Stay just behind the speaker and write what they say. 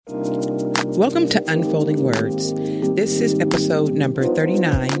Welcome to Unfolding Words. This is episode number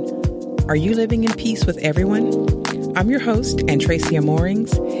 39. Are you living in peace with everyone? I'm your host, Antracia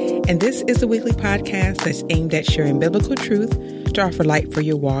Moorings, and this is a weekly podcast that's aimed at sharing biblical truth to offer light for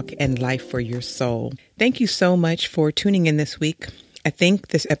your walk and life for your soul. Thank you so much for tuning in this week. I think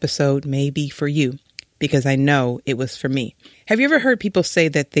this episode may be for you because I know it was for me. Have you ever heard people say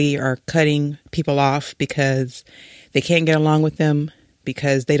that they are cutting people off because they can't get along with them,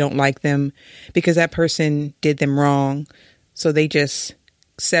 because they don't like them, because that person did them wrong, so they just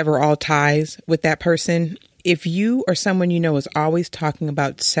sever all ties with that person? If you or someone you know is always talking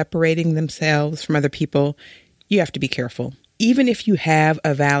about separating themselves from other people, you have to be careful. Even if you have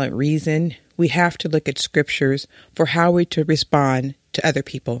a valid reason, we have to look at scriptures for how we're to respond to other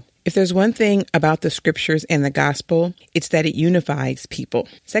people. If there's one thing about the scriptures and the gospel, it's that it unifies people.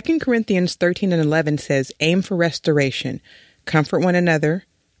 2 Corinthians 13 and 11 says, aim for restoration, comfort one another,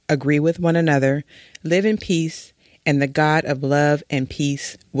 agree with one another, live in peace, and the God of love and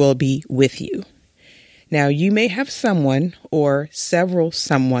peace will be with you. Now, you may have someone or several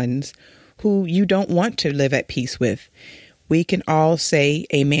someones who you don't want to live at peace with. We can all say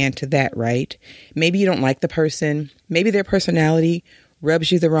amen to that, right? Maybe you don't like the person. Maybe their personality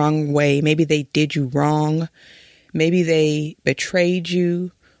rubs you the wrong way. Maybe they did you wrong. Maybe they betrayed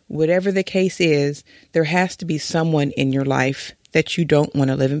you. Whatever the case is, there has to be someone in your life that you don't want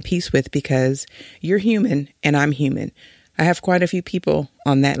to live in peace with because you're human and I'm human. I have quite a few people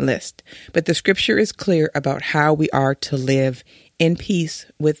on that list, but the scripture is clear about how we are to live in peace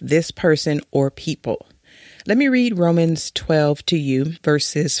with this person or people. Let me read Romans 12 to you,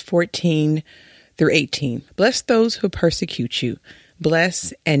 verses 14 through 18. Bless those who persecute you.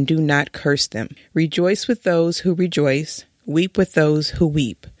 Bless and do not curse them. Rejoice with those who rejoice. Weep with those who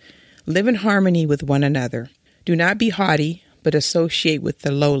weep. Live in harmony with one another. Do not be haughty, but associate with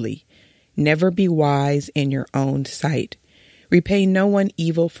the lowly. Never be wise in your own sight. Repay no one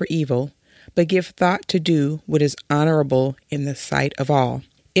evil for evil, but give thought to do what is honorable in the sight of all.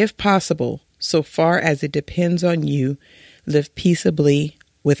 If possible, so far as it depends on you, live peaceably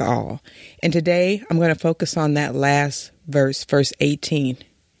with all. And today I'm going to focus on that last verse, verse 18.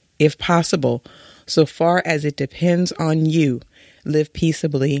 If possible, so far as it depends on you, live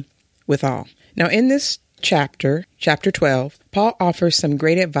peaceably with all. Now in this chapter 12, Paul offers some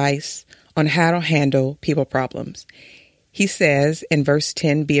great advice on how to handle people problems. He says in verse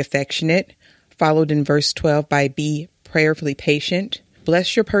 10, be affectionate, followed in verse 12 by be prayerfully patient.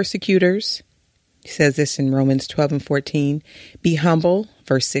 Bless your persecutors. He says this in Romans 12 and 14. Be humble,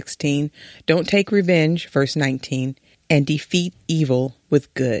 verse 16. Don't take revenge, verse 19. And defeat evil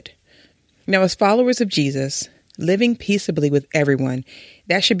with good. Now, as followers of Jesus, living peaceably with everyone,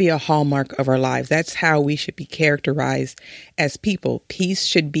 that should be a hallmark of our lives. That's how we should be characterized as people. Peace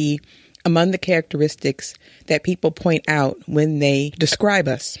should be among the characteristics that people point out when they describe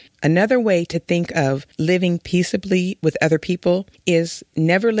us. Another way to think of living peaceably with other people is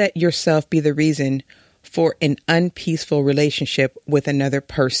never let yourself be the reason for an unpeaceful relationship with another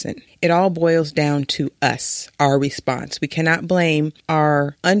person. It all boils down to us, our response. We cannot blame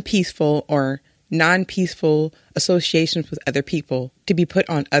our unpeaceful or non-peaceful associations with other people to be put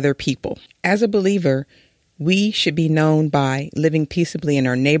on other people. As a believer, we should be known by living peaceably in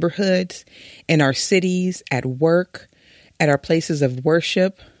our neighborhoods, in our cities, at work, at our places of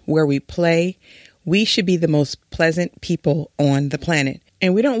worship, where we play. We should be the most pleasant people on the planet.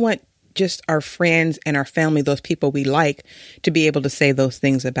 And we don't want just our friends and our family, those people we like, to be able to say those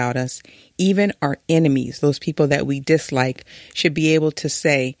things about us. Even our enemies, those people that we dislike, should be able to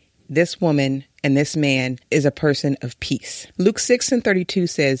say, this woman and this man is a person of peace. Luke 6 and 32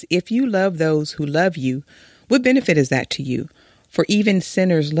 says, if you love those who love you, what benefit is that to you? For even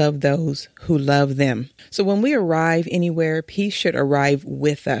sinners love those who love them. So when we arrive anywhere, peace should arrive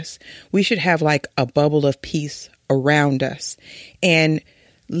with us. We should have like a bubble of peace around us. And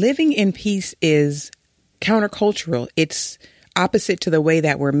living in peace is countercultural. It's opposite to the way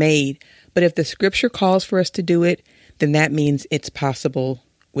that we're made. But if the scripture calls for us to do it, then that means it's possible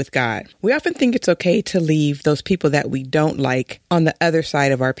with God. We often think it's okay to leave those people that we don't like on the other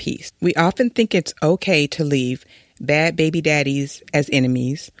side of our peace. We often think it's okay to leave bad baby daddies as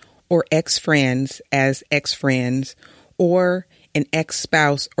enemies, or ex-friends as ex-friends, or an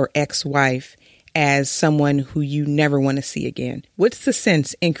ex-spouse or ex-wife as someone who you never want to see again. What's the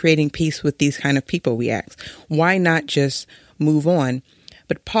sense in creating peace with these kind of people, we ask? Why not just move on?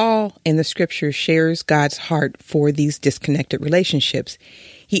 But Paul in the scripture shares God's heart for these disconnected relationships.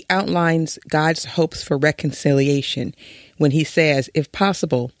 He outlines God's hopes for reconciliation when he says, if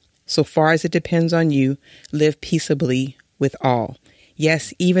possible, so far as it depends on you, live peaceably with all.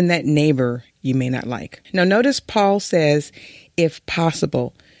 Yes, even that neighbor you may not like. Now, notice Paul says, if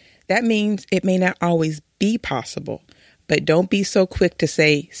possible. That means it may not always be possible, but don't be so quick to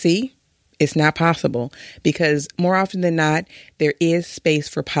say, see, it's not possible, because more often than not, there is space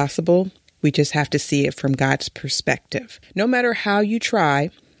for possible. We just have to see it from God's perspective. No matter how you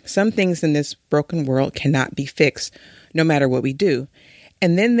try, some things in this broken world cannot be fixed, no matter what we do.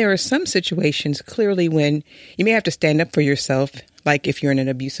 And then there are some situations clearly when you may have to stand up for yourself, like if you're in an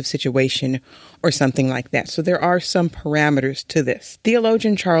abusive situation or something like that. So there are some parameters to this.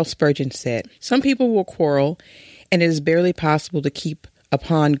 Theologian Charles Spurgeon said, some people will quarrel, and it is barely possible to keep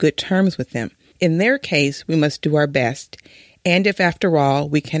upon good terms with them. In their case, we must do our best. And if, after all,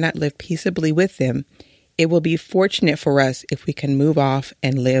 we cannot live peaceably with them, it will be fortunate for us if we can move off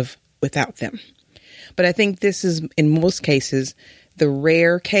and live without them. But I think this is, in most cases, the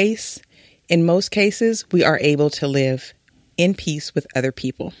rare case. In most cases, we are able to live in peace with other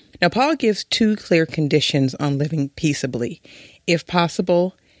people. Now, Paul gives two clear conditions on living peaceably, if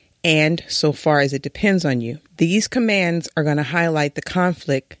possible, and so far as it depends on you. These commands are going to highlight the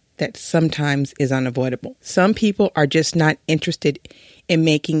conflict that sometimes is unavoidable. Some people are just not interested in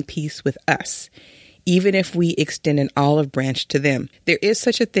making peace with us, even if we extend an olive branch to them. There is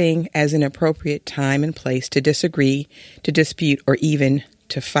such a thing as an appropriate time and place to disagree, to dispute, or even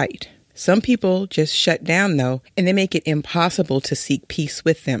to fight. Some people just shut down, though, and they make it impossible to seek peace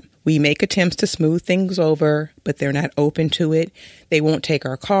with them. We make attempts to smooth things over, but they're not open to it. They won't take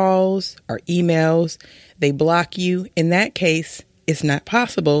our calls, our emails. They block you. In that case, it's not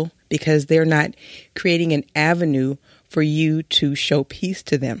possible because they're not creating an avenue for you to show peace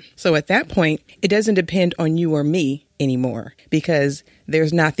to them. So at that point, it doesn't depend on you or me anymore because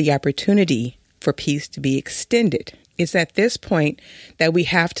there's not the opportunity for peace to be extended. It's at this point that we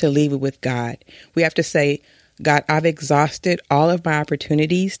have to leave it with God. We have to say, God, I've exhausted all of my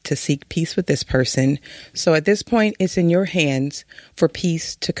opportunities to seek peace with this person. So at this point, it's in your hands for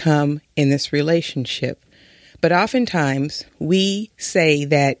peace to come in this relationship. But oftentimes we say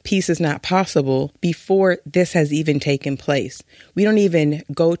that peace is not possible before this has even taken place. We don't even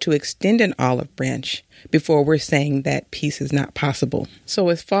go to extend an olive branch before we're saying that peace is not possible. So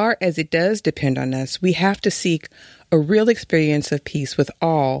as far as it does depend on us, we have to seek a real experience of peace with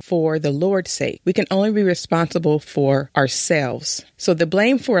all for the Lord's sake. We can only be responsible for ourselves. So the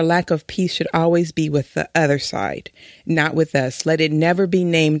blame for a lack of peace should always be with the other side, not with us. Let it never be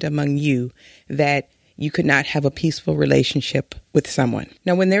named among you that you could not have a peaceful relationship with someone.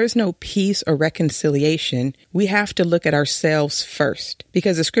 Now, when there is no peace or reconciliation, we have to look at ourselves first,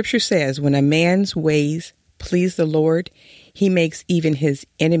 because the scripture says when a man's ways please the Lord, he makes even his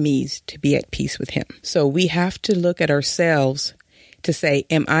enemies to be at peace with him. So we have to look at ourselves to say,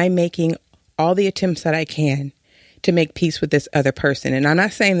 am I making all the attempts that I can to make peace with this other person? And I'm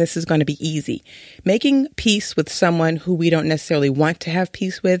not saying this is going to be easy. Making peace with someone who we don't necessarily want to have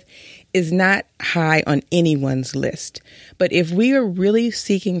peace with is not high on anyone's list. But if we are really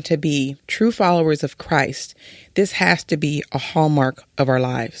seeking to be true followers of Christ, this has to be a hallmark of our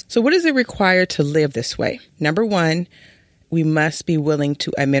lives. So what does it require to live this way? Number one, we must be willing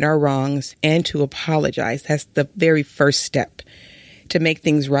to admit our wrongs and to apologize. That's the very first step to make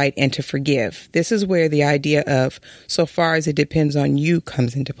things right and to forgive. This is where the idea of so far as it depends on you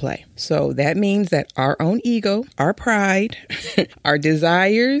comes into play. So that means that our own ego, our pride, our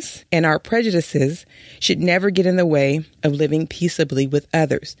desires, and our prejudices should never get in the way of living peaceably with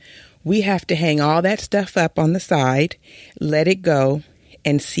others. We have to hang all that stuff up on the side, let it go,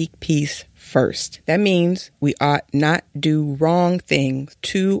 and seek peace first. That means we ought not do wrong things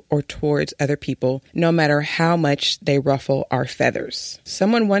to or towards other people, no matter how much they ruffle our feathers.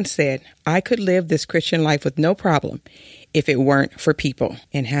 Someone once said, I could live this Christian life with no problem if it weren't for people.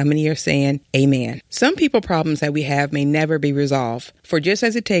 And how many are saying amen? Some people problems that we have may never be resolved. For just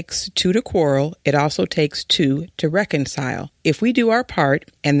as it takes two to quarrel, it also takes two to reconcile. If we do our part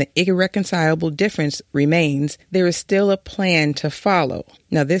and the irreconcilable difference remains, there is still a plan to follow.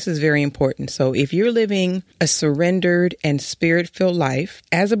 Now, this is very important. So if you're living a surrendered and spirit-filled life,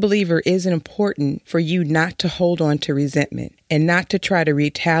 as a believer, it is important for you not to hold on to resentment and not to try to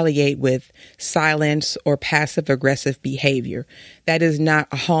retaliate with silence or passive-aggressive behavior. That is not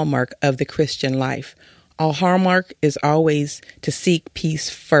a hallmark of the Christian life. Our hallmark is always to seek peace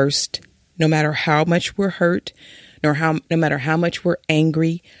first, no matter how much we're hurt, no matter how much we're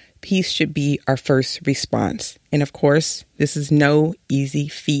angry. Peace should be our first response. And of course, this is no easy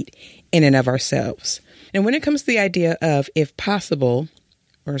feat in and of ourselves. And when it comes to the idea of if possible,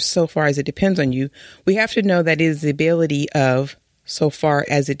 or so far as it depends on you, we have to know that it is the ability of so far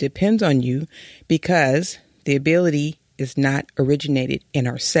as it depends on you, because the ability is not originated in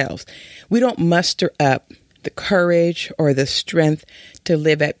ourselves. We don't muster up the courage or the strength to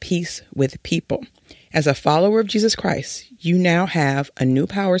live at peace with people. As a follower of Jesus Christ, you now have a new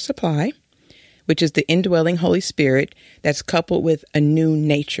power supply, which is the indwelling Holy Spirit that's coupled with a new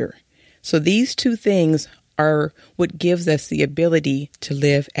nature. So these two things are what gives us the ability to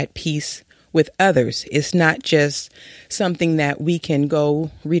live at peace with others. It's not just something that we can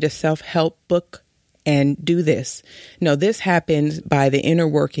go read a self-help book and do this. No, this happens by the inner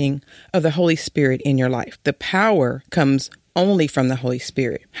working of the Holy Spirit in your life. The power comes only from the Holy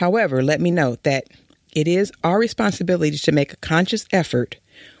Spirit. However, let me note that it is our responsibility to make a conscious effort,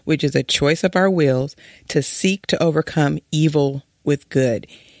 which is a choice of our wills, to seek to overcome evil with good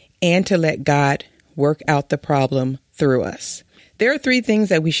and to let God work out the problem through us. There are 3 things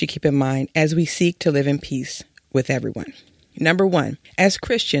that we should keep in mind as we seek to live in peace with everyone. Number 1, as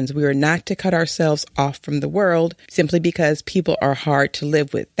Christians, we are not to cut ourselves off from the world simply because people are hard to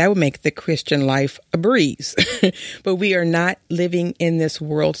live with. That would make the Christian life a breeze. But we are not living in this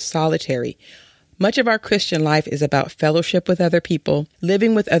world solitary. Much of our Christian life is about fellowship with other people,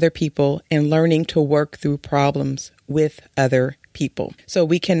 living with other people, and learning to work through problems with other people. So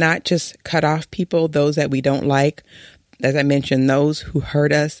we cannot just cut off people, those that we don't like. As I mentioned, those who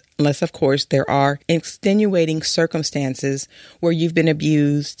hurt us, unless, of course, there are extenuating circumstances where you've been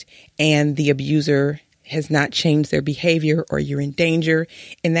abused and the abuser has not changed their behavior or you're in danger.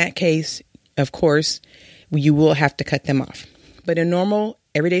 In that case, of course, you will have to cut them off. But in normal,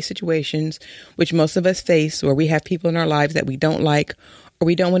 everyday situations, which most of us face, where we have people in our lives that we don't like or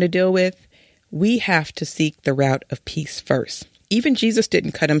we don't want to deal with, we have to seek the route of peace first. Even Jesus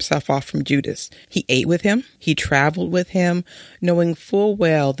didn't cut himself off from Judas. He ate with him. He traveled with him, knowing full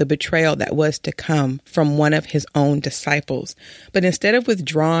well the betrayal that was to come from one of his own disciples. But instead of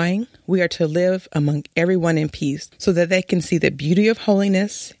withdrawing, we are to live among everyone in peace so that they can see the beauty of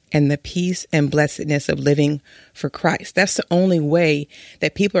holiness and the peace and blessedness of living for Christ. That's the only way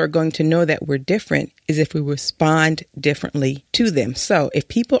that people are going to know that we're different, is if we respond differently to them. So if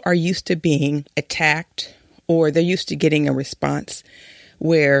people are used to being attacked, or they're used to getting a response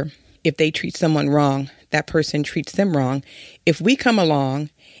where if they treat someone wrong, that person treats them wrong. If we come along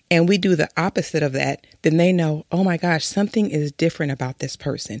and we do the opposite of that, then they know, oh my gosh, something is different about this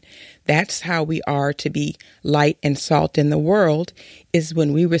person. That's how we are to be light and salt in the world, is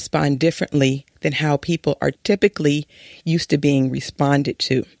when we respond differently than how people are typically used to being responded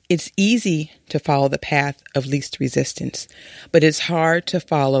to. It's easy to follow the path of least resistance, but it's hard to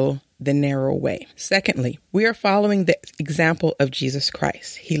follow the narrow way. Secondly, we are following the example of Jesus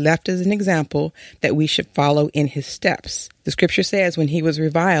Christ. He left us an example that we should follow in his steps. The scripture says, when he was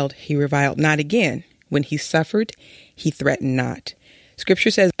reviled, he reviled not again. When he suffered, he threatened not.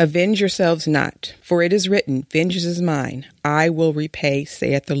 Scripture says, avenge yourselves not, for it is written, vengeance is mine, I will repay,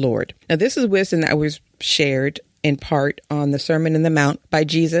 saith the Lord. Now, this is wisdom that was shared in part on the Sermon on the Mount by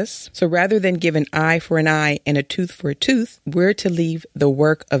Jesus. So rather than give an eye for an eye and a tooth for a tooth, we're to leave the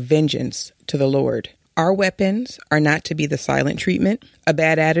work of vengeance to the Lord. Our weapons are not to be the silent treatment, a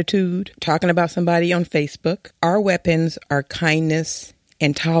bad attitude, talking about somebody on Facebook. Our weapons are kindness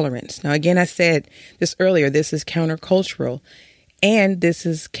and tolerance. Now, again, I said this earlier, this is countercultural. And this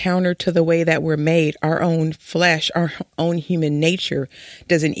is counter to the way that we're made. Our own flesh, our own human nature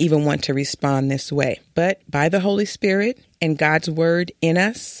doesn't even want to respond this way. But by the Holy Spirit and God's word in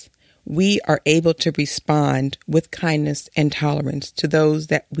us, we are able to respond with kindness and tolerance to those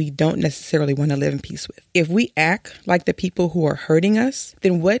that we don't necessarily want to live in peace with. If we act like the people who are hurting us,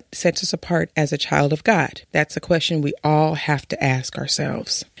 then what sets us apart as a child of God? That's a question we all have to ask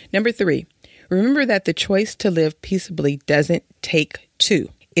ourselves. Number 3. Remember that the choice to live peaceably doesn't take two.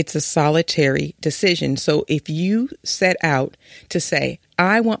 It's a solitary decision. So if you set out to say,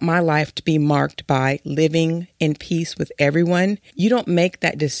 I want my life to be marked by living in peace with everyone, you don't make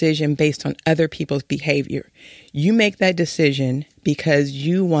that decision based on other people's behavior. You make that decision because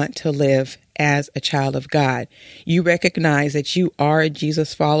you want to live as a child of God. You recognize that you are a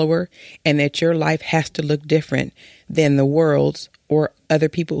Jesus follower and that your life has to look different than the world's or other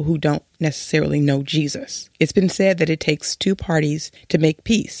people who don't necessarily know Jesus. It's been said that it takes 2 parties to make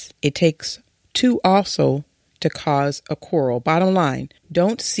peace. It takes 2 also to cause a quarrel. Bottom line,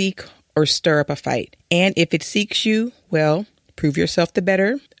 don't seek or stir up a fight. And if it seeks you, well, prove yourself the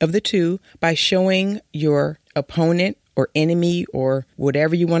better of the 2 by showing your opponent or enemy or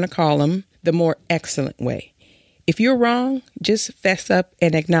whatever you want to call them the more excellent way. If you're wrong, just fess up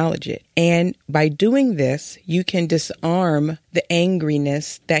and acknowledge it. And by doing this, you can disarm the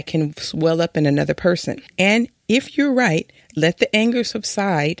angriness that can swell up in another person. And if you're right, Let the anger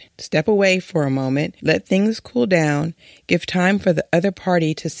subside, step away for a moment, let things cool down, give time for the other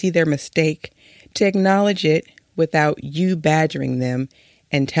party to see their mistake, to acknowledge it without you badgering them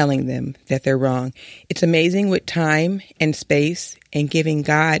and telling them that they're wrong. It's amazing with time and space and giving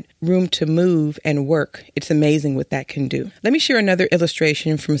God room to move and work. It's amazing what that can do. Let me share another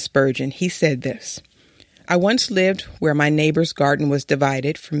illustration from Spurgeon. He said this: I once lived where my neighbor's garden was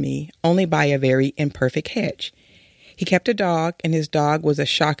divided from me only by a very imperfect hedge. He kept a dog, and his dog was a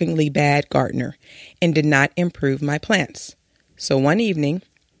shockingly bad gardener and did not improve my plants. So one evening,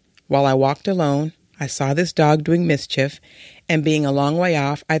 while I walked alone, I saw this dog doing mischief, and being a long way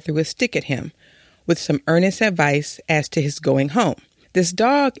off, I threw a stick at him with some earnest advice as to his going home. This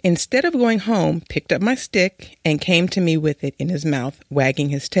dog, instead of going home, picked up my stick and came to me with it in his mouth, wagging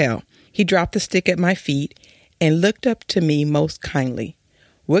his tail. He dropped the stick at my feet and looked up to me most kindly.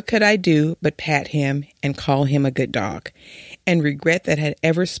 What could I do but pat him and call him a good dog, and regret that I had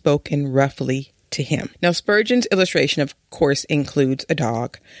ever spoken roughly to him? Now, Spurgeon's illustration, of course, includes a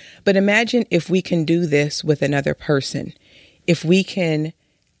dog, but imagine if we can do this with another person, if we can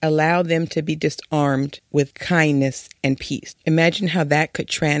allow them to be disarmed with kindness and peace. Imagine how that could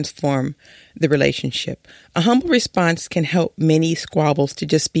transform the relationship. A humble response can help many squabbles to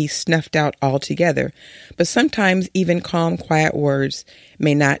just be snuffed out altogether, but sometimes even calm, quiet words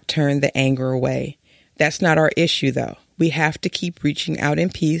may not turn the anger away. That's not our issue, though. We have to keep reaching out in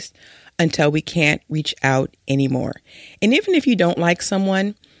peace until we can't reach out anymore. And even if you don't like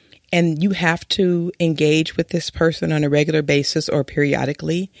someone, and you have to engage with this person on a regular basis or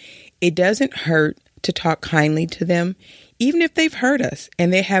periodically, it doesn't hurt to talk kindly to them. Even if they've hurt us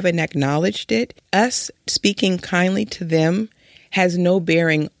and they haven't acknowledged it, us speaking kindly to them has no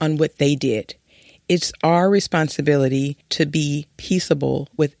bearing on what they did. It's our responsibility to be peaceable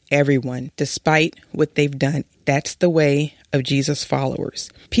with everyone, despite what they've done. That's the way of Jesus' followers.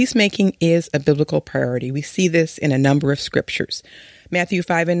 Peacemaking is a biblical priority. We see this in a number of scriptures. Matthew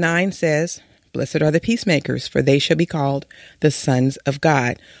 5:9 says, "Blessed are the peacemakers, for they shall be called the sons of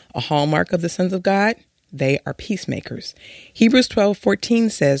God." A hallmark of the sons of God, they are peacemakers. Hebrews 12:14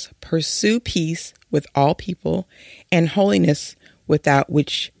 says, "Pursue peace with all people and holiness, without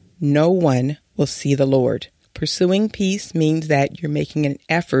which no one will see the Lord." Pursuing peace means that you're making an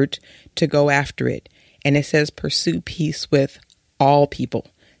effort to go after it. And it says pursue peace with all people,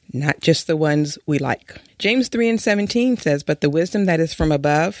 not just the ones we like. James 3:17 says, "But the wisdom that is from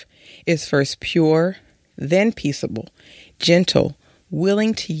above is first pure, then peaceable, gentle,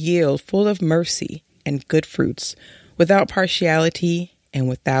 willing to yield, full of mercy and good fruits, without partiality and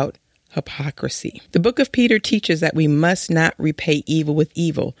without hypocrisy." The book of Peter teaches that we must not repay evil with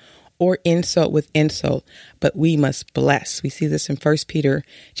evil or insult with insult, but we must bless. We see this in 1 Peter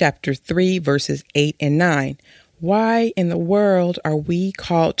chapter 3, verses 8 and 9. Why in the world are we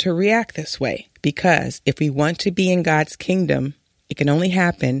called to react this way? Because if we want to be in God's kingdom, it can only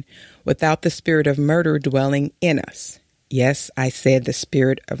happen without the spirit of murder dwelling in us. Yes, I said the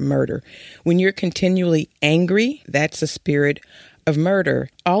spirit of murder. When you're continually angry, that's a spirit of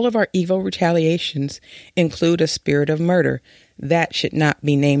murder. All of our evil retaliations include a spirit of murder. That should not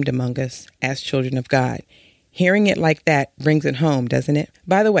be named among us as children of God. Hearing it like that brings it home, doesn't it?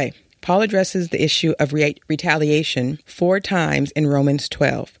 By the way, Paul addresses the issue of retaliation 4 times in Romans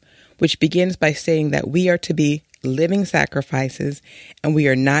 12, which begins by stating that we are to be living sacrifices and we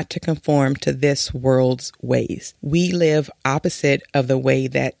are not to conform to this world's ways. We live opposite of the way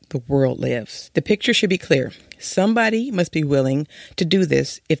that the world lives. The picture should be clear. Somebody must be willing to do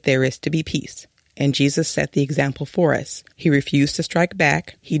this if there is to be peace. And Jesus set the example for us. He refused to strike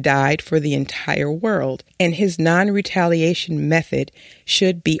back. He died for the entire world. And his non-retaliation method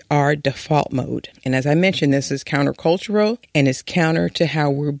should be our default mode. And as I mentioned, this is countercultural and is counter to how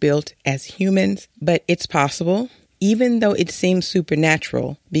we're built as humans. But it's possible, even though it seems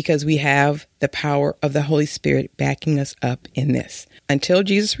supernatural, because we have the power of the Holy Spirit backing us up in this. Until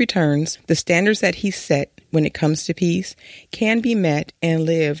Jesus returns, the standards that he set when it comes to peace can be met and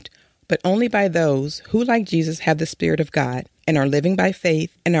lived, but only by those who, like Jesus, have the Spirit of God and are living by faith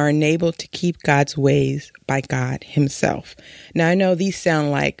and are enabled to keep God's ways by God himself. Now, I know these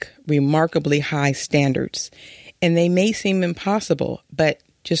sound like remarkably high standards, and they may seem impossible, but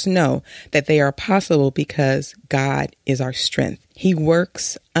just know that they are possible because God is our strength. He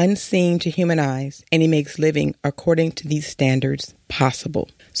works unseen to human eyes, and he makes living according to these standards possible.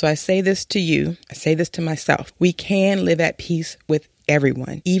 So I say this to you, I say this to myself. We can live at peace with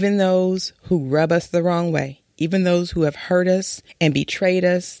everyone, even those who rub us the wrong way, even those who have hurt us and betrayed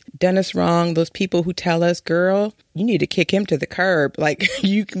us, done us wrong, those people who tell us, girl, you need to kick him to the curb. Like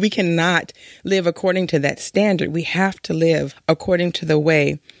we cannot live according to that standard. We have to live according to the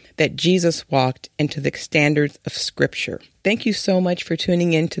way that Jesus walked into the standards of Scripture. Thank you so much for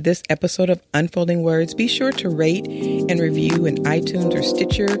tuning in to this episode of Unfolding Words. Be sure to rate and review in iTunes or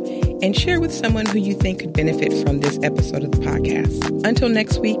Stitcher and share with someone who you think could benefit from this episode of the podcast. Until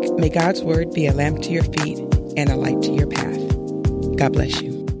next week, may God's Word be a lamp to your feet and a light to your path. God bless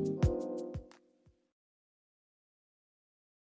you.